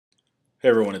Hey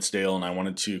everyone, it's Dale, and I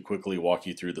wanted to quickly walk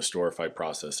you through the Storify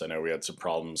process. I know we had some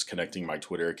problems connecting my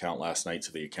Twitter account last night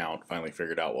to the account. Finally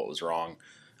figured out what was wrong.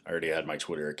 I already had my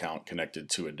Twitter account connected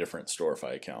to a different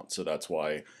Storify account, so that's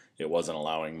why it wasn't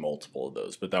allowing multiple of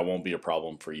those. But that won't be a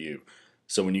problem for you.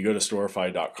 So when you go to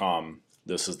storify.com,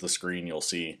 this is the screen you'll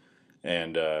see,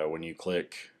 and when you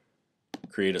click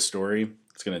create a story,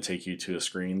 it's going to take you to a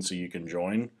screen so you can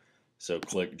join. So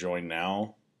click join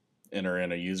now, enter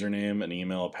in a username, an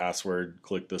email, a password,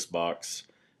 click this box,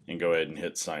 and go ahead and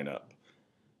hit sign up.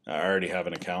 I already have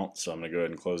an account, so I'm going to go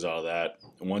ahead and close out of that.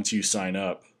 And once you sign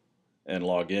up and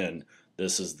log in,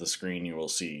 this is the screen you will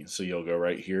see. So you'll go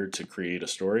right here to create a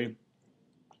story.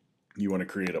 You want to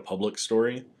create a public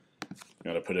story. You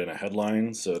got to put in a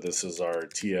headline. So this is our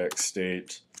TX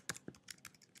State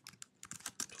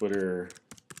Twitter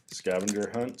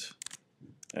scavenger hunt.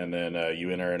 And then you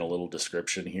enter in a little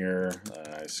description here.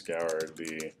 I scoured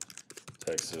the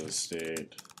Texas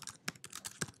State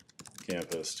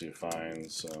campus to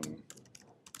find some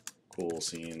cool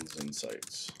scenes and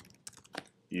sights.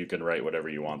 You can write whatever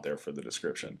you want there for the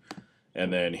description.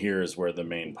 And then here is where the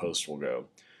main post will go.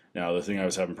 Now, the thing I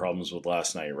was having problems with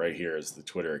last night right here is the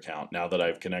Twitter account. Now that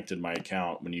I've connected my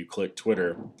account, when you click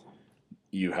Twitter,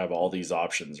 you have all these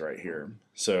options right here.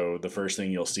 So the first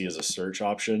thing you'll see is a search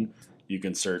option. You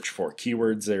can search for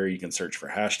keywords there, you can search for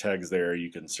hashtags there,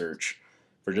 you can search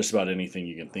for just about anything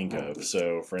you can think of.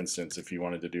 So for instance, if you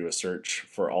wanted to do a search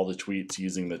for all the tweets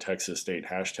using the Texas State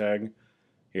hashtag,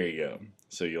 here you go.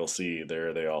 So you'll see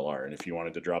there they all are. And if you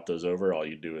wanted to drop those over, all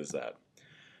you do is that.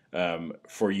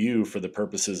 For you, for the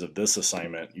purposes of this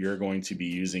assignment, you're going to be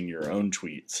using your own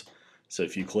tweets. So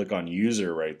if you click on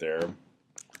user right there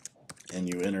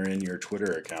and you enter in your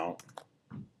Twitter account,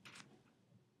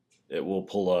 it will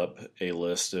pull up a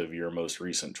list of your most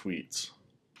recent tweets.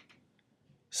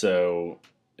 So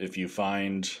if you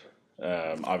find,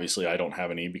 obviously I don't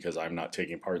have any because I'm not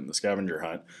taking part in the scavenger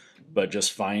hunt, but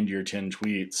just find your 10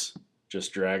 tweets,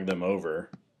 just drag them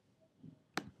over,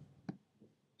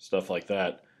 stuff like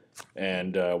that.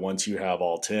 And once you have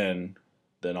all 10,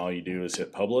 then all you do is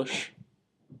hit publish,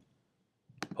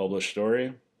 publish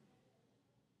story,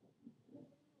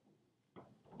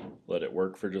 let it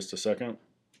work for just a second.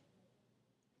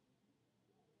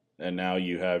 And now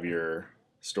you have your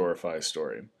Storify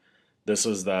story. This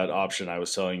is that option I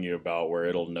was telling you about where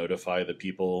it'll notify the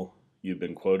people you've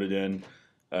been quoted in.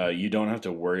 You don't have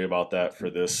to worry about that for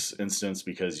this instance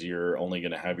because you're only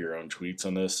going to have your own tweets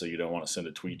on this, so you don't want to send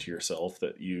a tweet to yourself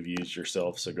that you've used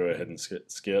yourself, so go ahead and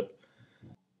skip.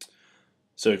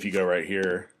 So if you go right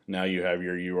here, now you have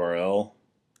your URL,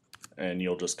 and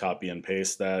you'll just copy and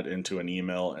paste that into an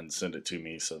email and send it to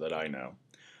me so that I know.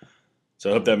 So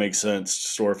I hope that makes sense.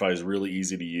 Storify is really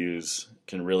easy to use,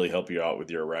 can really help you out with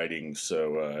your writing,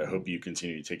 so I hope you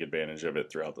continue to take advantage of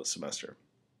it throughout the semester.